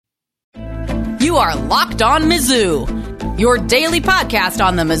You are Locked On Mizzou, your daily podcast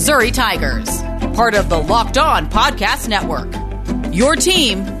on the Missouri Tigers. Part of the Locked On Podcast Network. Your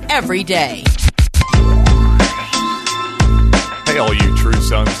team every day. Hey, all you true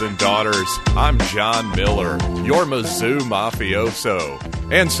sons and daughters. I'm John Miller, your Mizzou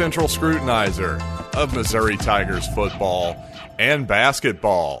mafioso and central scrutinizer of Missouri Tigers football and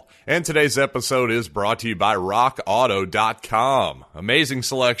basketball. And today's episode is brought to you by RockAuto.com. Amazing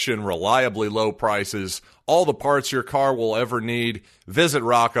selection, reliably low prices, all the parts your car will ever need. Visit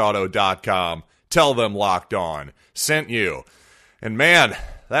RockAuto.com. Tell them Locked On sent you. And man,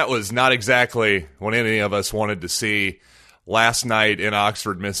 that was not exactly what any of us wanted to see last night in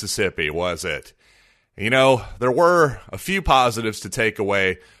Oxford, Mississippi, was it? You know, there were a few positives to take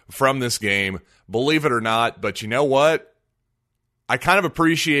away from this game, believe it or not, but you know what? I kind of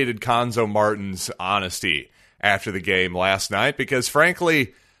appreciated Cuonzo Martin's honesty after the game last night because,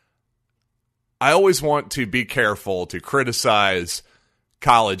 frankly, I always want to be careful to criticize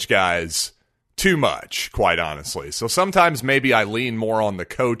college guys too much, quite honestly. So sometimes maybe I lean more on the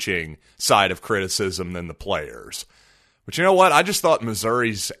coaching side of criticism than the players. But you know what? I just thought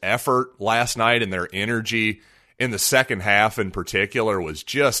Missouri's effort last night and their energy in the second half in particular was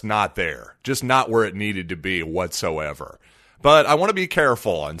just not there, just not where it needed to be whatsoever. But I want to be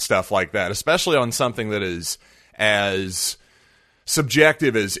careful on stuff like that, especially on something that is as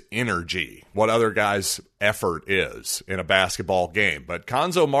subjective as energy, what other guys' effort is in a basketball game. But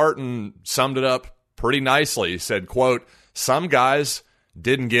Cuonzo Martin summed it up pretty nicely. He said, quote, "Some guys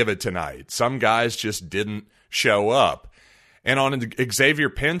didn't give it tonight. Some guys just didn't show up." And on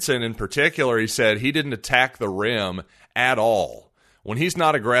Xavier Pinson in particular, he said he didn't attack the rim at all. When he's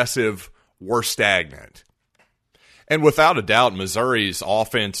not aggressive, we're stagnant. And without a doubt, Missouri's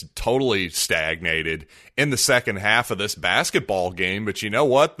offense totally stagnated in the second half of this basketball game. But you know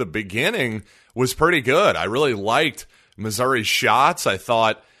what? The beginning was pretty good. I really liked Missouri's shots. I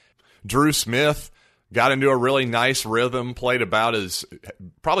thought Drew Smith got into a really nice rhythm,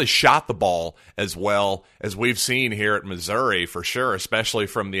 probably shot the ball as well as we've seen here at Missouri for sure, especially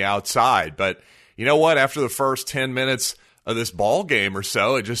from the outside. But you know what? After the first 10 minutes of this ball game or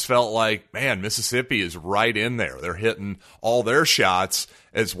so, it just felt like, man, Mississippi is right in there. They're hitting all their shots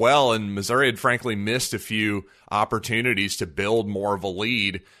as well, and Missouri had frankly missed a few opportunities to build more of a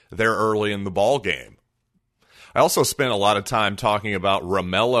lead there early in the ball game. I also spent a lot of time talking about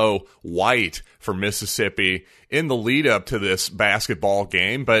Romello White for Mississippi in the lead up to this basketball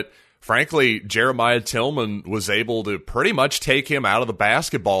game, but frankly, Jeremiah Tillman was able to pretty much take him out of the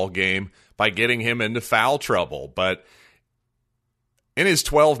basketball game by getting him into foul trouble. But in his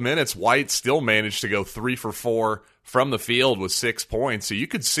 12 minutes, White still managed to go 3 for 4 from the field with 6 points. So you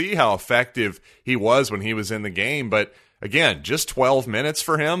could see how effective he was when he was in the game. But again, just 12 minutes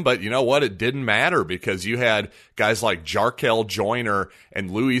for him. But you know what? It didn't matter because you had guys like Jarkel Joyner and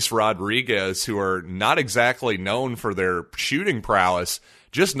Luis Rodriguez, who are not exactly known for their shooting prowess,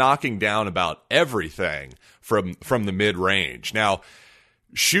 just knocking down about everything from the mid-range. Now,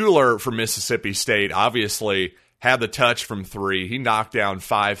 Schuler from Mississippi State obviously had the touch from three. He knocked down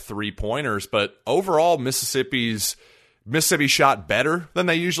 5 3-pointers, but overall Mississippi shot better than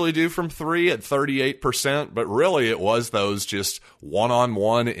they usually do from three at 38%, but really it was those just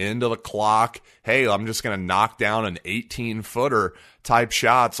one-on-one into the clock. Hey, I'm just going to knock down an 18-footer type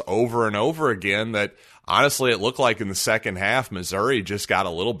shots over and over again that honestly it looked like in the second half Missouri just got a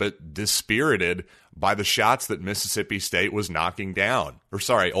little bit dispirited by the shots that Mississippi State was knocking down.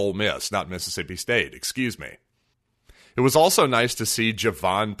 Ole Miss, not Mississippi State, excuse me. It was also nice to see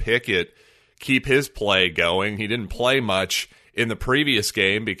Javon Pickett keep his play going. He didn't play much in the previous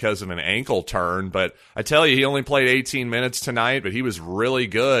game because of an ankle turn, but I tell you, he only played 18 minutes tonight, but he was really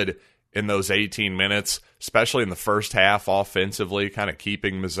good in those 18 minutes, especially in the first half offensively, kind of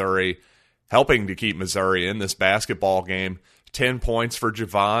helping to keep Missouri in this basketball game. 10 points for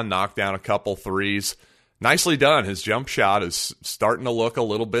Javon, knocked down a couple threes. Nicely done. His jump shot is starting to look a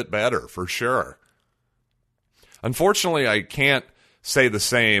little bit better for sure. Unfortunately, I can't say the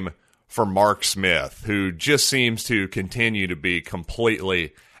same for Mark Smith, who just seems to continue to be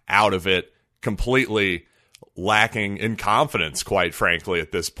completely out of it, completely lacking in confidence, quite frankly,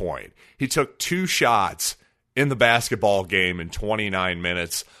 at this point. He took 2 shots in the basketball game in 29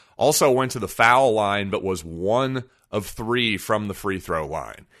 minutes, also went to the foul line, but was 1 of 3 from the free throw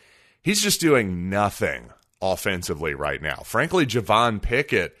line. He's just doing nothing offensively right now. Frankly, Javon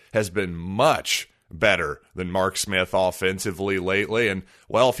Pickett has been much better than Mark Smith offensively lately. And,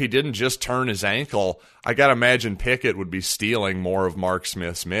 well, if he didn't just turn his ankle, I got to imagine Pickett would be stealing more of Mark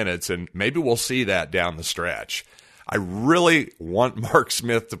Smith's minutes, and maybe we'll see that down the stretch. I really want Mark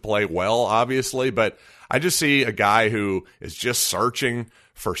Smith to play well, obviously, but I just see a guy who is just searching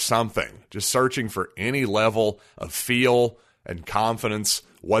for something, just searching for any level of feel and confidence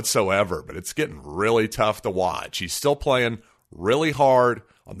whatsoever. But it's getting really tough to watch. He's still playing really hard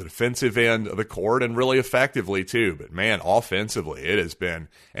on the defensive end of the court and really effectively too. But man, offensively, it has been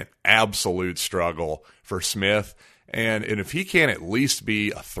an absolute struggle for Smith. And if he can't at least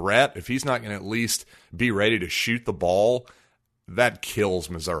be a threat, if he's not going to at least be ready to shoot the ball, that kills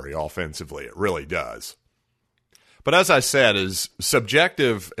Missouri offensively. It really does. But as I said, as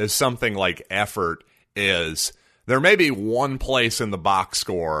subjective as something like effort is, there may be one place in the box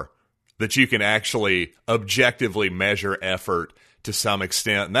score that you can actually objectively measure effort to some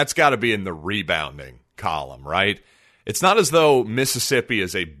extent, and that's got to be in the rebounding column, right? It's not as though Mississippi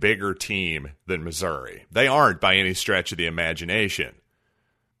is a bigger team than Missouri. They aren't by any stretch of the imagination.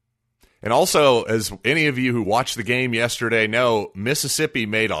 And also, as any of you who watched the game yesterday know, Mississippi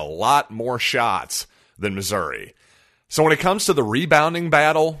made a lot more shots than Missouri. So when it comes to the rebounding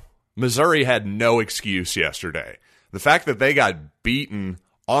battle, Missouri had no excuse yesterday. The fact that they got beaten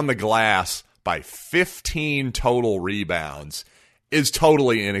on the glass by 15 total rebounds is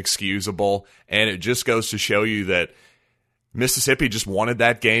totally inexcusable, and it just goes to show you that Mississippi just wanted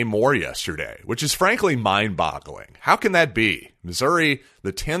that game more yesterday, which is frankly mind-boggling. How can that be? Missouri,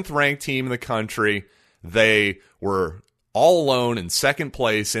 the 10th ranked team in the country, they were all alone in second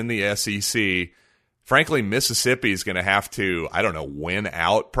place in the SEC. Frankly, Mississippi is going to have to, win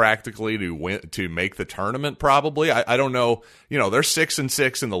out practically to make the tournament probably. I don't know. They're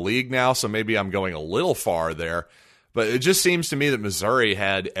 6-6 in the league now, so maybe I'm going a little far there. But it just seems to me that Missouri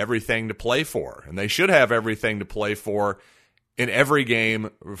had everything to play for, and they should have everything to play for in every game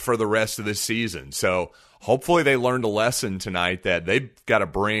for the rest of this season. So hopefully they learned a lesson tonight that they've got to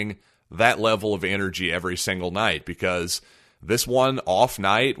bring that level of energy every single night, because this one off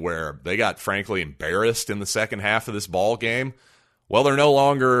night where they got frankly embarrassed in the second half of this ball game, well, they're no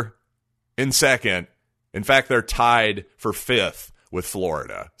longer in second. In fact, they're tied for fifth with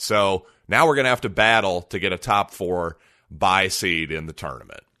Florida. So now we're going to have to battle to get a top 4 bye seed in the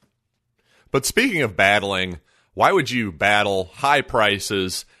tournament. But speaking of battling, why would you battle high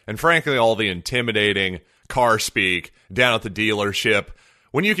prices and frankly all the intimidating car speak down at the dealership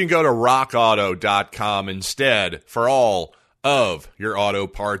when you can go to rockauto.com instead for all of your auto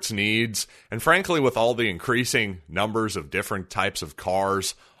parts needs? And frankly, with all the increasing numbers of different types of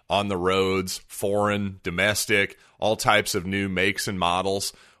cars on the roads, foreign, domestic, all types of new makes and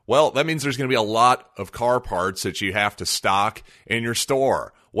models, well, that means there's going to be a lot of car parts that you have to stock in your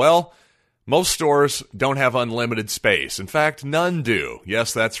store. Well, most stores don't have unlimited space. In fact, none do.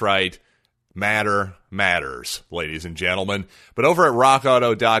 Yes, that's right. Matter matters, ladies and gentlemen. But over at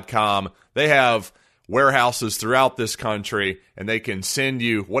rockauto.com, they have warehouses throughout this country, and they can send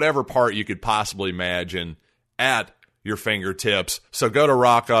you whatever part you could possibly imagine at your fingertips. So go to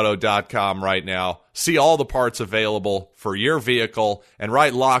rockauto.com right now, see all the parts available for your vehicle, and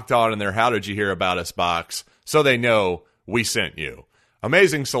write Locked On in their How Did You Hear About Us box so they know we sent you.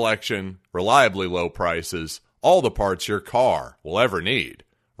 Amazing selection, reliably low prices, all the parts your car will ever need.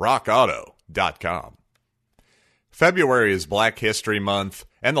 rockauto.com. February is Black History Month,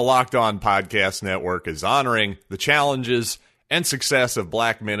 and the Locked On Podcast Network is honoring the challenges and success of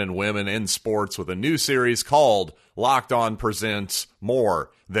black men and women in sports with a new series called Locked On Presents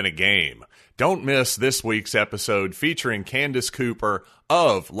More Than a Game. Don't miss this week's episode featuring Candace Cooper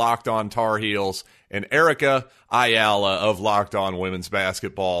of Locked On Tar Heels and Erica Ayala of Locked On Women's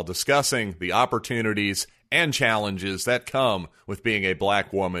Basketball, discussing the opportunities and challenges that come with being a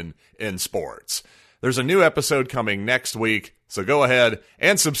black woman in sports. There's a new episode coming next week, so go ahead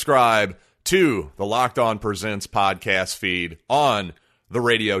and subscribe to the Locked On Presents podcast feed on the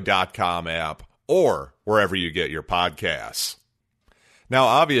radio.com app or wherever you get your podcasts. Now,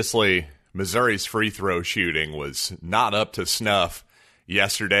 obviously, Missouri's free throw shooting was not up to snuff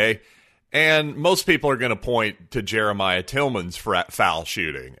yesterday, and most people are going to point to Jeremiah Tillman's foul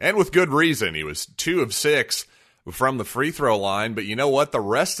shooting, and with good reason. He was 2 of 6 from the free throw line, but you know what? The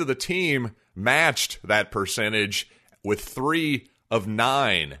rest of the team matched that percentage with 3 of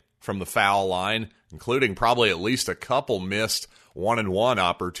 9 from the foul line, including probably at least a couple missed 1-and-1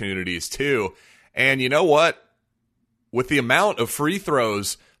 opportunities too. And you know what? With the amount of free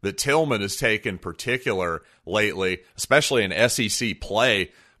throws that Tillman has taken particular lately, especially in SEC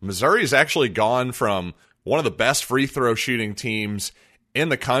play, Missouri's actually gone from one of the best free throw shooting teams in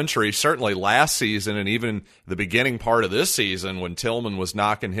the country, certainly last season and even the beginning part of this season when Tillman was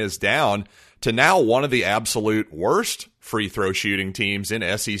knocking his down, to now one of the absolute worst free throw shooting teams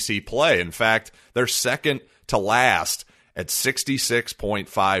in SEC play. In fact, they're second to last at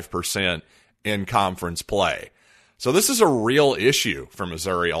 66.5% in conference play. So this is a real issue for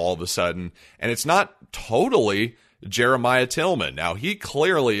Missouri all of a sudden, and it's not totally Jeremiah Tillman. Now, he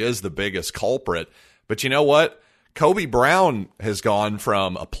clearly is the biggest culprit, but you know what? Kobe Brown has gone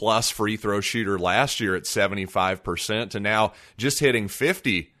from a plus free throw shooter last year at 75% to now just hitting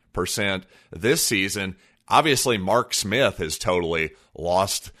 50% this season. Obviously, Mark Smith has totally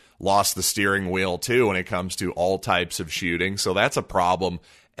lost the steering wheel too when it comes to all types of shooting, so that's a problem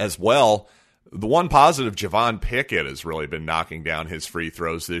as well. The one positive, Javon Pickett has really been knocking down his free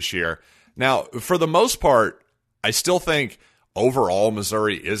throws this year. Now, for the most part, I still think overall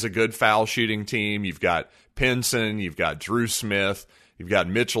Missouri is a good foul shooting team. You've got Pinson, you've got Drew Smith, you've got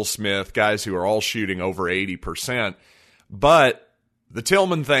Mitchell Smith, guys who are all shooting over 80%. But the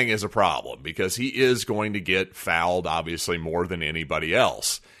Tillman thing is a problem because he is going to get fouled, obviously, more than anybody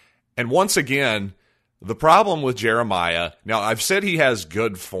else. And once again, the problem with Jeremiah, now I've said he has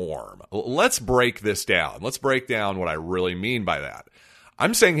good form. Let's break this down. Let's break down what I really mean by that.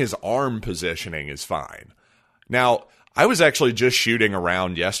 I'm saying his arm positioning is fine. Now, I was actually just shooting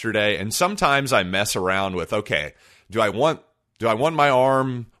around yesterday, and sometimes I mess around with, okay, do I want my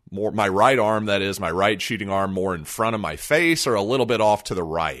arm, more my right arm, that is, my right shooting arm more in front of my face or a little bit off to the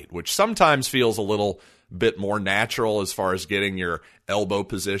right, which sometimes feels a little bit more natural as far as getting your elbow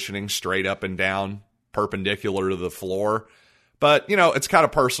positioning straight up and down, perpendicular to the floor. But, it's kind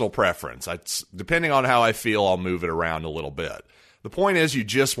of personal preference. Depending on how I feel, I'll move it around a little bit. The point is you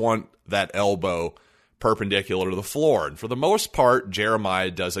just want that elbow perpendicular to the floor. And for the most part, Jeremiah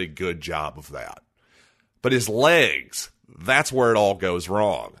does a good job of that. But his legs, that's where it all goes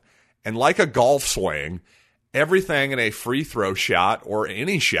wrong. And like a golf swing, everything in a free throw shot or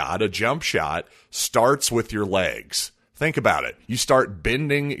any shot, a jump shot, starts with your legs. Think about it. You start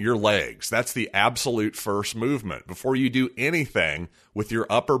bending your legs. That's the absolute first movement. Before you do anything with your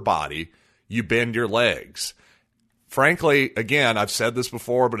upper body, you bend your legs. Frankly, again, I've said this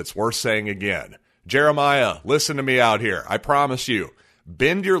before, but it's worth saying again. Jeremiah, listen to me out here. I promise you,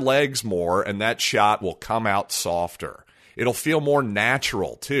 bend your legs more and that shot will come out softer. It'll feel more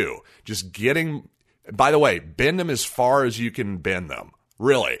natural too. By the way, bend them as far as you can bend them.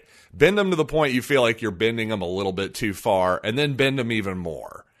 Really. Bend them to the point you feel like you're bending them a little bit too far, and then bend them even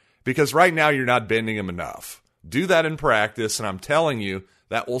more. Because right now you're not bending them enough. Do that in practice, and I'm telling you,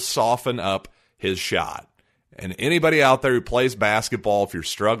 that will soften up his shot. And anybody out there who plays basketball, if you're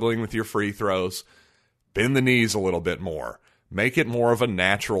struggling with your free throws, bend the knees a little bit more. Make it more of a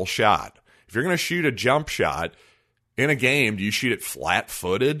natural shot. If you're going to shoot a jump shot in a game, do you shoot it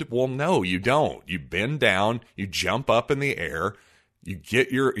flat-footed? Well, no, you don't. You bend down, you jump up in the air, you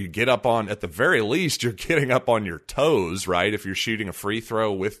get up on, at the very least, you're getting up on your toes, right? If you're shooting a free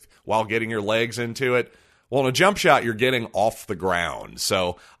throw while getting your legs into it. Well, in a jump shot, you're getting off the ground.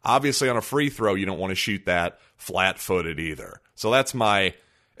 So obviously on a free throw, you don't want to shoot that flat-footed either. So that's my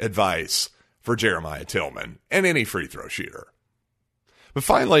advice for Jeremiah Tillman and any free throw shooter. But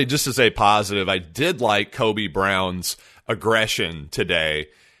finally, just as a positive, I did like Kobe Brown's aggression today,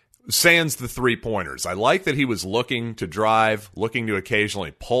 sans the three-pointers. I like that he was looking to drive, looking to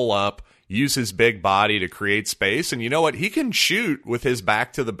occasionally pull up, use his big body to create space. And you know what? He can shoot with his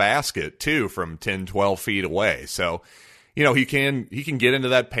back to the basket, too, from 10, 12 feet away. So, he can get into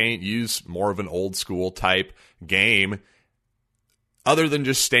that paint, use more of an old-school type game, other than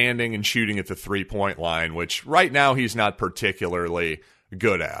just standing and shooting at the three-point line, which right now he's not particularly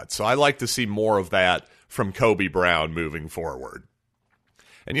good at. So I like to see more of that from Kobe Brown moving forward.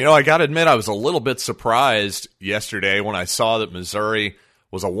 And, I got to admit, I was a little bit surprised yesterday when I saw that Missouri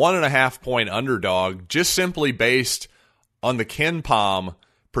was a 1.5-point underdog, just simply based on the KenPom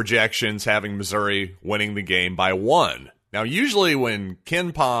projections having Missouri winning the game by 1. Now, usually when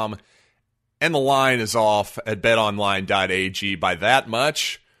KenPom and the line is off at betonline.ag by that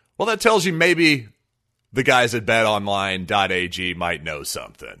much, well, that tells you maybe the guys at betonline.ag might know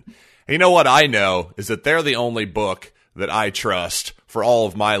something. And you know what I know is that they're the only book that I trust for all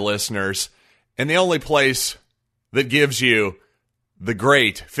of my listeners, and the only place that gives you the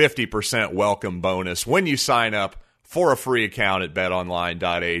great 50% welcome bonus when you sign up for a free account at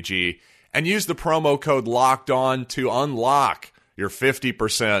betonline.ag and use the promo code LOCKEDON to unlock your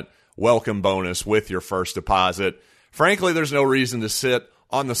 50% welcome bonus with your first deposit. Frankly, there's no reason to sit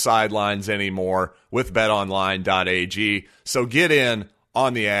on the sidelines anymore with betonline.ag, so get in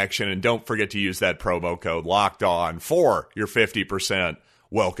on the action, and don't forget to use that promo code LOCKEDON for your 50%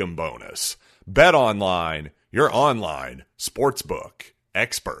 welcome bonus. BetOnline, your online sportsbook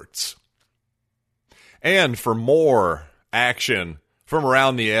experts. And for more action from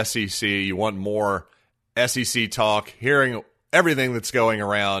around the SEC, you want more SEC talk, hearing everything that's going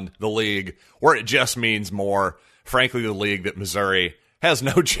around the league, where it just means more. Frankly, the league that Missouri has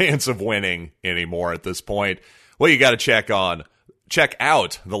no chance of winning anymore at this point. Well, you got to check out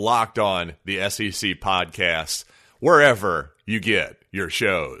the Locked On, the SEC podcast, wherever you get your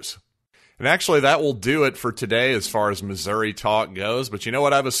shows. And actually, that will do it for today as far as Missouri talk goes. But you know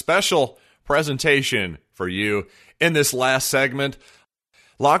what? I have a special presentation for you in this last segment.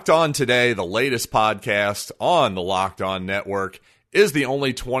 Locked On Today, the latest podcast on the Locked On Network, is the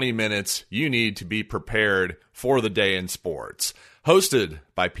only 20 minutes you need to be prepared for the day in sports. Hosted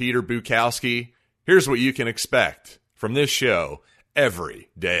by Peter Bukowski, here's what you can expect from this show every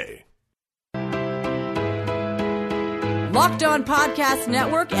day. Locked On Podcast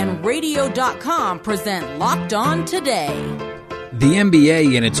Network and Radio.com present Locked On Today. The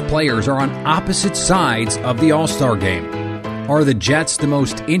NBA and its players are on opposite sides of the All-Star Game. Are the Jets the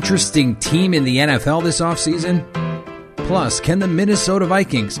most interesting team in the NFL this offseason? Plus, can the Minnesota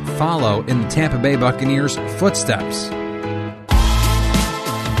Vikings follow in the Tampa Bay Buccaneers' footsteps?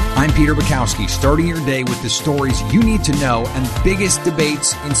 I'm Peter Bukowski, starting your day with the stories you need to know and biggest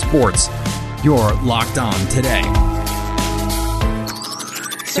debates in sports. You're Locked On Today.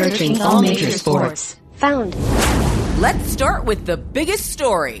 Searching all major sports. Found. Let's start with the biggest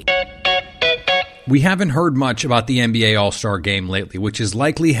story. We haven't heard much about the NBA All-Star Game lately, which is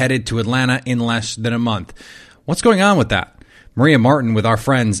likely headed to Atlanta in less than a month. What's going on with that? Maria Martin with our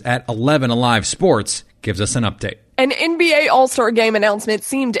friends at 11 Alive Sports gives us an update. An NBA All-Star Game announcement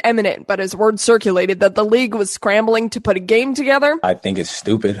seemed imminent, but as word circulated that the league was scrambling to put a game together, I think it's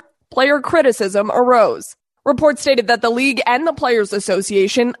stupid. Player criticism arose. Reports stated that the league and the Players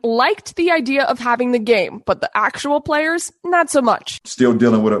Association liked the idea of having the game, but the actual players, not so much. Still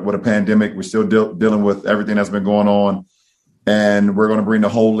dealing with a pandemic. We're still dealing with everything that's been going on. And we're going to bring the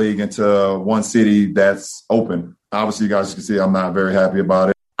whole league into one city that's open. Obviously, you guys can see I'm not very happy about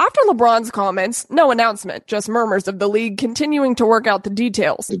it. After LeBron's comments, no announcement, just murmurs of the league continuing to work out the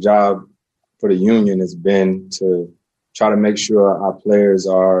details. The job for the union has been to try to make sure our players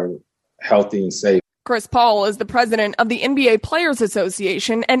are healthy and safe. Chris Paul is the president of the NBA Players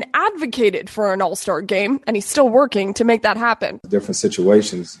Association and advocated for an All-Star Game, and he's still working to make that happen. Different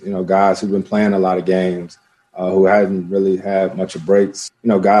situations, guys who've been playing a lot of games, who hadn't really had much of breaks.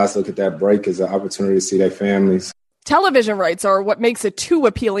 Guys look at that break as an opportunity to see their families. Television rights are what makes it too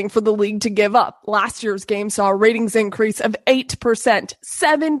appealing for the league to give up. Last year's game saw a ratings increase of 8%,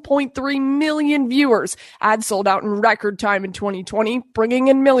 7.3 million viewers. Ads sold out in record time in 2020, bringing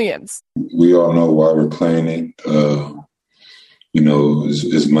in millions. We all know why we're playing it.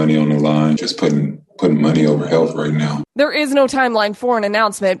 Is money on the line, just putting money over health right now. There is no timeline for an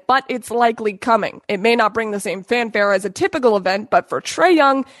announcement, but it's likely coming. It may not bring the same fanfare as a typical event, but for Trae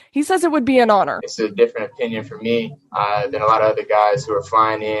Young, he says it would be an honor. It's a different opinion for me than a lot of other guys who are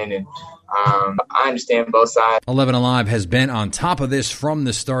flying in, and I understand both sides. 11 Alive has been on top of this from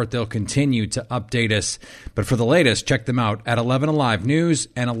the start. They'll continue to update us. But for the latest, check them out at 11 Alive News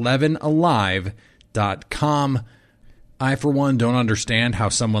and 11alive.com. I, for one, don't understand how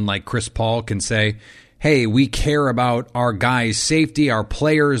someone like Chris Paul can say, hey, we care about our guys' safety, our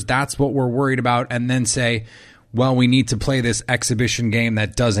players, that's what we're worried about, and then say, well, we need to play this exhibition game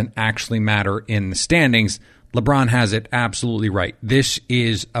that doesn't actually matter in the standings. LeBron has it absolutely right. This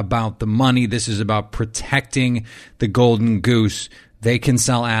is about the money. This is about protecting the golden goose. They can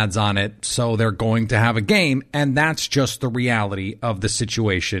sell ads on it, so they're going to have a game, and that's just the reality of the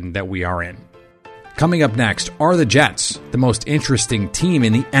situation that we are in. Coming up next, are the Jets the most interesting team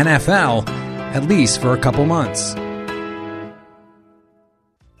in the NFL, at least for a couple months?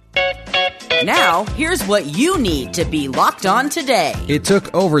 Now, here's what you need to be locked on today. It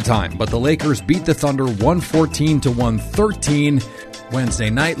took overtime, but the Lakers beat the Thunder 114-113. Wednesday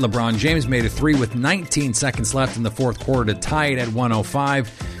night, LeBron James made a three with 19 seconds left in the fourth quarter to tie it at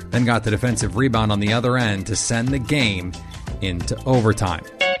 105, then got the defensive rebound on the other end to send the game into overtime.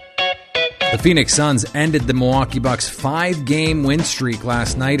 The Phoenix Suns ended the Milwaukee Bucks' 5-game win streak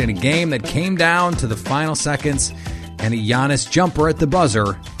last night in a game that came down to the final seconds and a Giannis jumper at the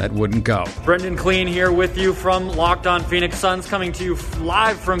buzzer that wouldn't go. Brendan Clean here with you from Locked On Phoenix Suns, coming to you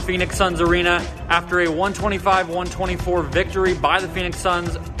live from Phoenix Suns Arena after a 125-124 victory by the Phoenix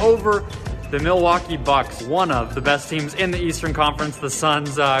Suns over the Milwaukee Bucks, one of the best teams in the Eastern Conference. The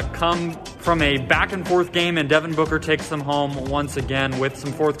Suns come from a back-and-forth game, and Devin Booker takes them home once again with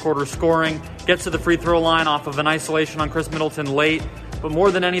some fourth-quarter scoring. Gets to the free-throw line off of an isolation on Chris Middleton late. But more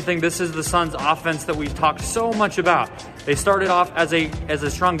than anything, this is the Suns' offense that we've talked so much about. They started off as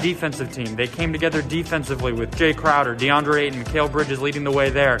a strong defensive team. They came together defensively with Jay Crowder, DeAndre Ayton, Mikal Bridges leading the way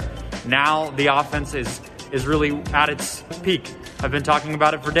there. now the offense is really at its peak. I've been talking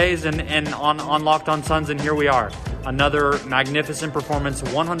about it for days and on Locked On Suns, and here we are. Another magnificent performance,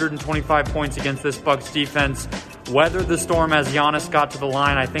 125 points against this Bucks defense. Weathered the storm as Giannis got to the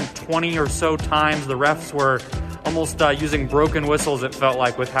line, I think 20 or so times. The refs were almost using broken whistles, it felt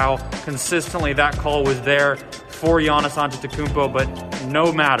like, with how consistently that call was there for Giannis Antetokounmpo, but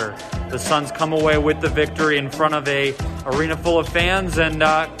no matter. The Suns come away with the victory in front of a arena full of fans, and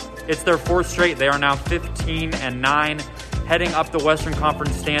it's their fourth straight. They are now 15-9, heading up the Western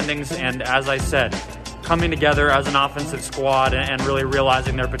Conference standings, and as I said, coming together as an offensive squad and really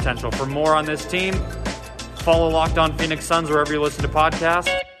realizing their potential. For more on this team, follow Locked On Phoenix Suns wherever you listen to podcasts.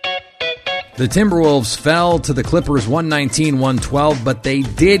 The Timberwolves fell to the Clippers 119-112, but they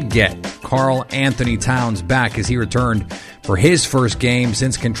did get Karl Anthony Towns back as he returned for his first game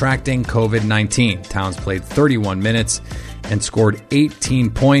since contracting COVID-19. Towns played 31 minutes and scored 18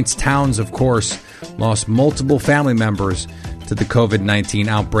 points. Towns, of course, lost multiple family members to the COVID-19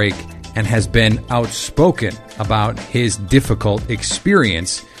 outbreak and has been outspoken about his difficult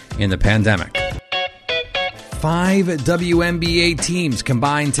experience in the pandemic. 5 WNBA teams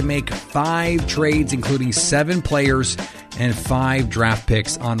combined to make 5 trades, including 7 players and 5 draft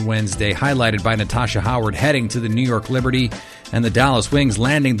picks on Wednesday, highlighted by Natasha Howard heading to the New York Liberty and the Dallas Wings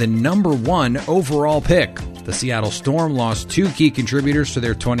landing the number 1 overall pick. The Seattle Storm lost 2 key contributors to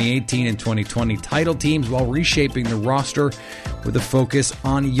their 2018 and 2020 title teams while reshaping the roster with a focus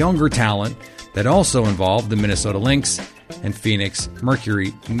on younger talent that also involved the Minnesota Lynx and Phoenix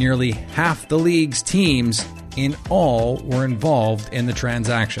Mercury. Nearly half the league's teams in all were involved in the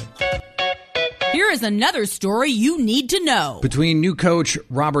transaction. Here is another story you need to know. Between new coach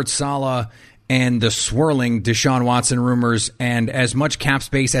Robert Saleh and the swirling Deshaun Watson rumors and as much cap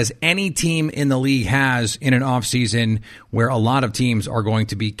space as any team in the league has in an offseason where a lot of teams are going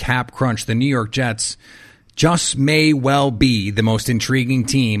to be cap crunched, the New York Jets just may well be the most intriguing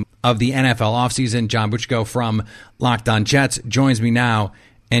team of the NFL offseason. John Butchko from Locked On Jets joins me now.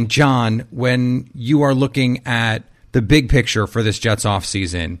 And John, when you are looking at the big picture for this Jets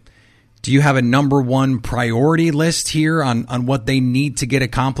offseason, do you have a number 1 priority list here on what they need to get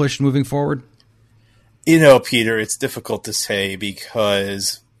accomplished moving forward? You know, Peter, it's difficult to say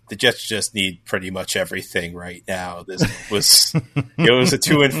because the Jets just need pretty much everything right now. This was it was a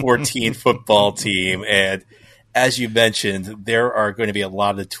 2-14 football team, and as you mentioned, there are going to be a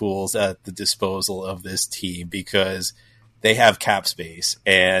lot of tools at the disposal of this team because they have cap space,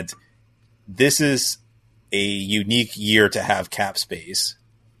 and this is a unique year to have cap space.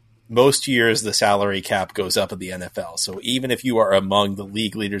 Most years, the salary cap goes up in the NFL. So even if you are among the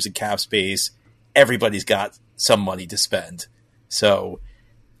league leaders in cap space, everybody's got some money to spend. So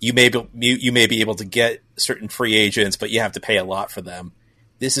you may be able to get certain free agents, but you have to pay a lot for them.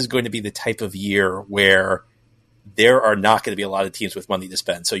 This is going to be the type of year where there are not going to be a lot of teams with money to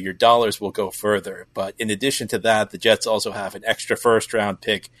spend. So your dollars will go further. But in addition to that, the Jets also have an extra first-round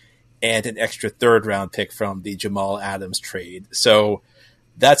pick and an extra third-round pick from the Jamal Adams trade. So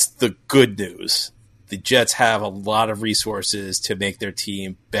that's the good news. The Jets have a lot of resources to make their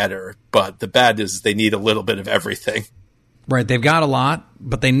team better, but the bad news is they need a little bit of everything. Right, they've got a lot,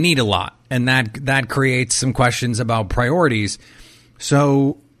 but they need a lot, and that creates some questions about priorities.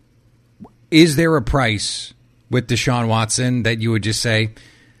 So is there a price with Deshaun Watson that you would just say,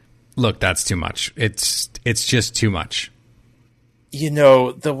 look, that's too much. It's just too much? You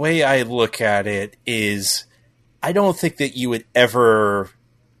know, the way I look at it is I don't think that you would ever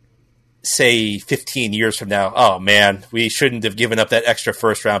say 15 years from now, oh man, we shouldn't have given up that extra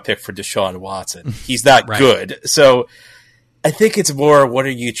first round pick for Deshaun Watson. He's not right. good. So I think it's more, what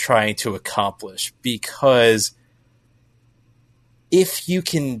are you trying to accomplish? Because if you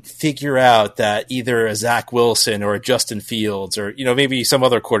can figure out that either a Zach Wilson or a Justin Fields or, you know, maybe some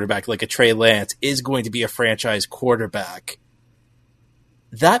other quarterback like a Trey Lance is going to be a franchise quarterback,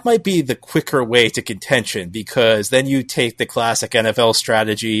 that might be the quicker way to contention, because then you take the classic NFL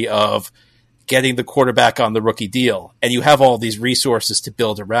strategy of getting the quarterback on the rookie deal, and you have all these resources to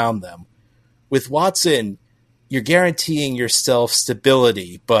build around them. With Watson, you're guaranteeing yourself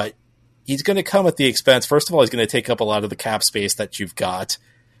stability, but he's going to come at the expense. First of all, he's going to take up a lot of the cap space that you've got.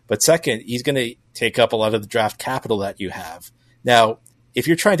 But second, he's going to take up a lot of the draft capital that you have. Now, if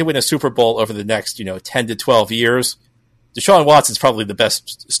you're trying to win a Super Bowl over the next, 10 to 12 years, Deshaun Watson's probably the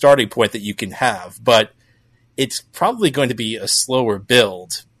best starting point that you can have, but it's probably going to be a slower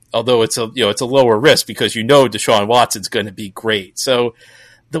build, although it's a lower risk because Deshaun Watson's going to be great. So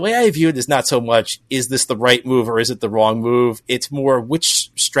the way I view it is not so much, is this the right move or is it the wrong move? It's more,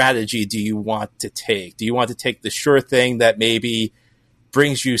 which strategy do you want to take? Do you want to take the sure thing that maybe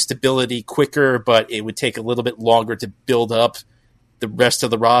brings you stability quicker, but it would take a little bit longer to build up the rest of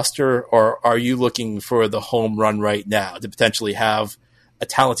the roster? Or are you looking for the home run right now to potentially have a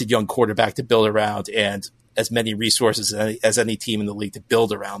talented young quarterback to build around and as many resources as any team in the league to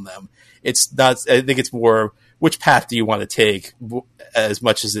build around them? It's not, I think it's more, which path do you want to take as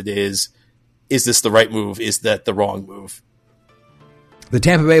much as it is this the right move? Is that the wrong move? The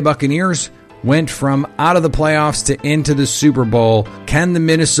Tampa Bay Buccaneers went from out of the playoffs to into the Super Bowl. Can the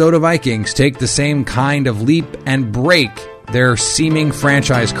Minnesota Vikings take the same kind of leap and break their seeming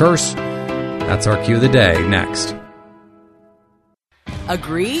franchise curse? That's our cue of the day next.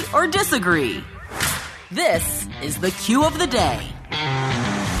 Agree or disagree? This is the cue of the day.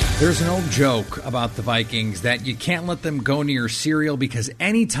 There's an old joke about the Vikings that you can't let them go near cereal because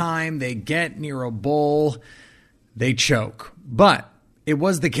anytime they get near a bowl, they choke. But it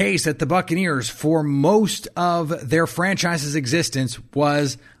was the case that the Buccaneers, for most of their franchise's existence,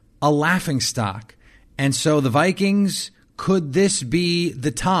 was a laughingstock. And so the Vikings, could this be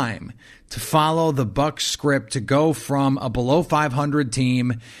the time to follow the Bucs script to go from a below 500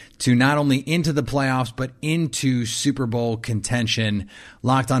 team to not only into the playoffs, but into Super Bowl contention?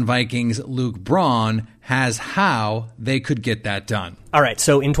 Locked on Vikings, Luke Braun has how they could get that done. All right,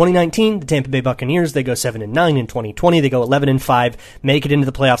 so in 2019, the Tampa Bay Buccaneers, they go 7-9. In 2020, they go 11-5, make it into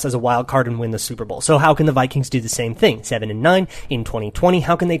the playoffs as a wild card and win the Super Bowl. So how can the Vikings do the same thing? 7-9 in 2020.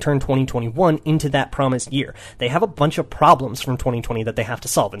 How can they turn 2021 into that promised year? They have a bunch of problems from 2020 that they have to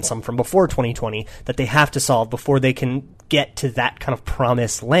solve, and some from before 2020 that they have to solve before they can get to that kind of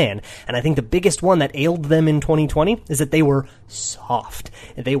promised land. And I think the biggest one that ailed them in 2020 is that they were soft.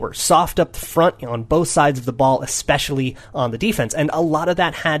 They were soft up front on both sides of the ball, especially on the defense. And a lot of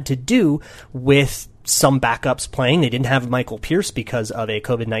that had to do with some backups playing. They didn't have Michael Pierce because of a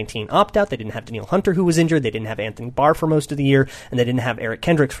COVID-19 opt-out. They didn't have Danielle Hunter, who was injured. They didn't have Anthony Barr for most of the year, and they didn't have Eric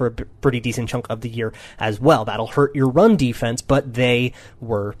Kendricks for a pretty decent chunk of the year as well. That'll hurt your run defense, but they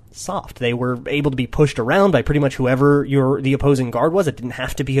were soft. They were able to be pushed around by pretty much whoever the opposing guard was. It didn't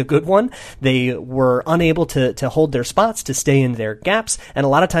have to be a good one. They were unable to hold their spots, to stay in their gaps, and a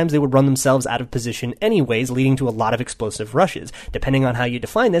lot of times they would run themselves out of position anyways, leading to a lot of explosive rushes. Depending on how you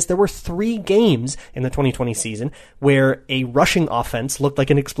define this, there were 3 games in the 2020 season where a rushing offense looked like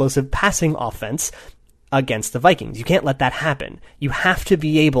an explosive passing offense against the Vikings. You can't let that happen. You have to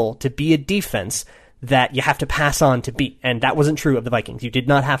be able to be a defense that you have to pass on to beat. And that wasn't true of the Vikings. You did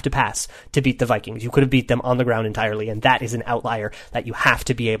not have to pass to beat the Vikings. You could have beat them on the ground entirely, and that is an outlier that you have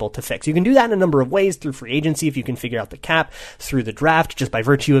to be able to fix. You can do that in a number of ways, through free agency, if you can figure out the cap, through the draft, just by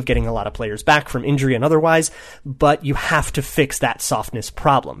virtue of getting a lot of players back from injury and otherwise, but you have to fix that softness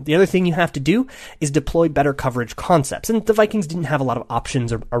problem. The other thing you have to do is deploy better coverage concepts, and the Vikings didn't have a lot of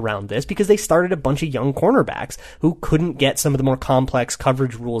options around this because they started a bunch of young cornerbacks who couldn't get some of the more complex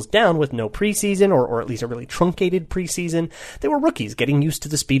coverage rules down with no preseason or at least a really truncated preseason. They were rookies getting used to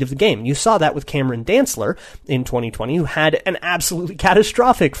the speed of the game. You saw that with Cameron Dantzler in 2020, who had an absolutely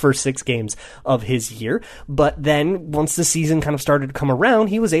catastrophic first 6 games of his year. But then once the season kind of started to come around,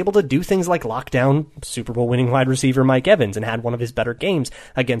 he was able to do things like lock down Super Bowl winning wide receiver Mike Evans and had one of his better games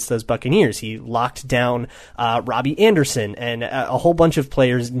against those Buccaneers. He locked down Robbie Anderson and a whole bunch of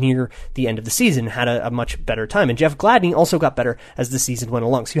players near the end of the season, had a much better time. And Jeff Gladney also got better as the season went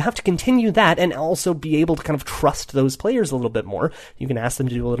along. So you have to continue that and also be able to kind of trust those players a little bit more. You can ask them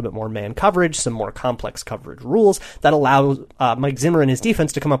to do a little bit more man coverage, some more complex coverage rules that allow Mike Zimmer and his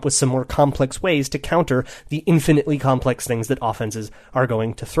defense to come up with some more complex ways to counter the infinitely complex things that offenses are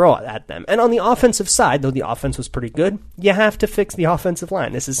going to throw at them. And on the offensive side, though the offense was pretty good, you have to fix the offensive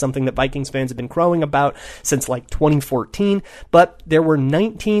line. This is something that Vikings fans have been crowing about since like 2014, but there were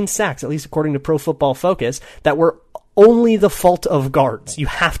 19 sacks, at least according to Pro Football Focus, that were only the fault of guards. You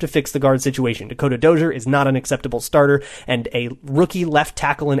have to fix the guard situation. Dakota Dozier is not an acceptable starter, and a rookie left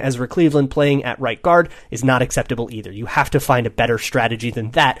tackle in Ezra Cleveland playing at right guard is not acceptable either. You have to find a better strategy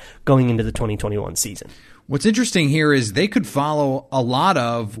than that going into the 2021 season. What's interesting here is they could follow a lot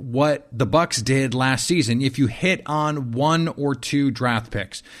of what the Bucs did last season if you hit on 1 or 2 draft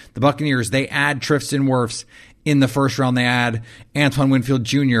picks. The Buccaneers, they add Tristan Wirfs in the first round. They add Antoine Winfield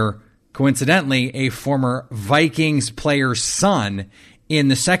Jr., coincidentally, a former Vikings player's son, in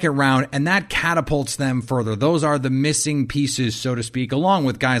the second round, and that catapults them further. Those are the missing pieces, so to speak, along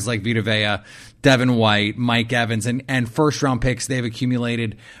with guys like Vita Vea, Devin White, Mike Evans, and first-round picks they've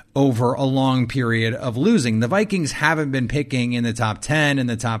accumulated over a long period of losing. The Vikings haven't been picking in the top 10, in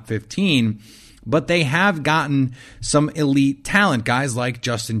the top 15, but they have gotten some elite talent, guys like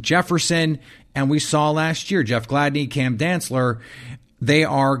Justin Jefferson, and we saw last year, Jeff Gladney, Cam Dantzler. they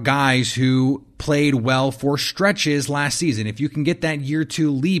are guys who played well for stretches last season. If you can get that year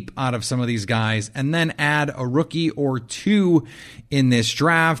 2 leap out of some of these guys and then add a rookie or 2 in this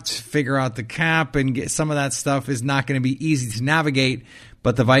draft, figure out the cap and get some of that stuff is not going to be easy to navigate.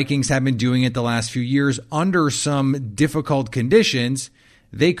 But the Vikings have been doing it the last few years under some difficult conditions.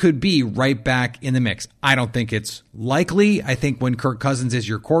 They could be right back in the mix. I don't think it's likely. I think when Kirk Cousins is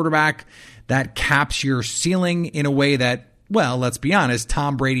your quarterback, that caps your ceiling in a way that, well, let's be honest,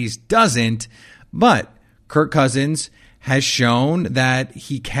 Tom Brady's doesn't. But Kirk Cousins has shown that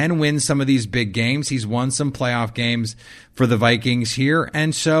he can win some of these big games. He's won some playoff games for the Vikings here.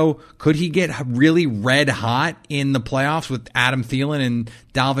 And so could he get really red hot in the playoffs with Adam Thielen and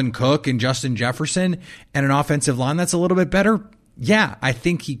Dalvin Cook and Justin Jefferson and an offensive line that's a little bit better? Yeah, I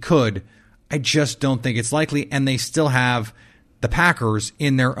think he could. I just don't think it's likely. And they still have the Packers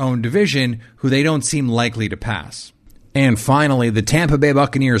in their own division who they don't seem likely to pass. And finally, the Tampa Bay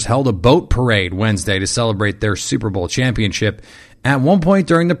Buccaneers held a boat parade Wednesday to celebrate their Super Bowl championship. At one point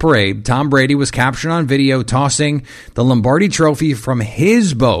during the parade, Tom Brady was captured on video tossing the Lombardi Trophy from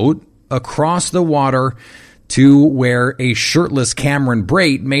his boat across the water to where a shirtless Cameron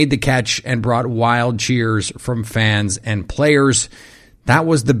Brate made the catch and brought wild cheers from fans and players. That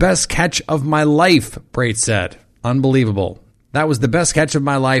was the best catch of my life, Brate said. Unbelievable. That was the best catch of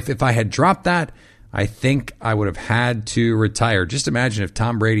my life. If I had dropped that, I think I would have had to retire. Just imagine if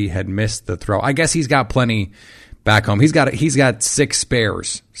Tom Brady had missed the throw. I guess he's got plenty back home. He's got 6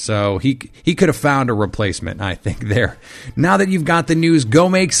 spares, so he could have found a replacement, I think, there. Now that you've got the news, go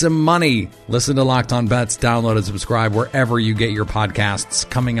make some money. Listen to Locked On Bets, download and subscribe wherever you get your podcasts.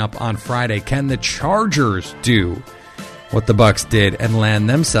 Coming up on Friday, can the Chargers do what the Bucs did and land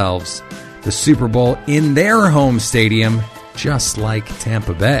themselves the Super Bowl in their home stadium, just like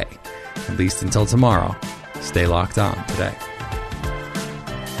Tampa Bay? At least until tomorrow, stay locked on today.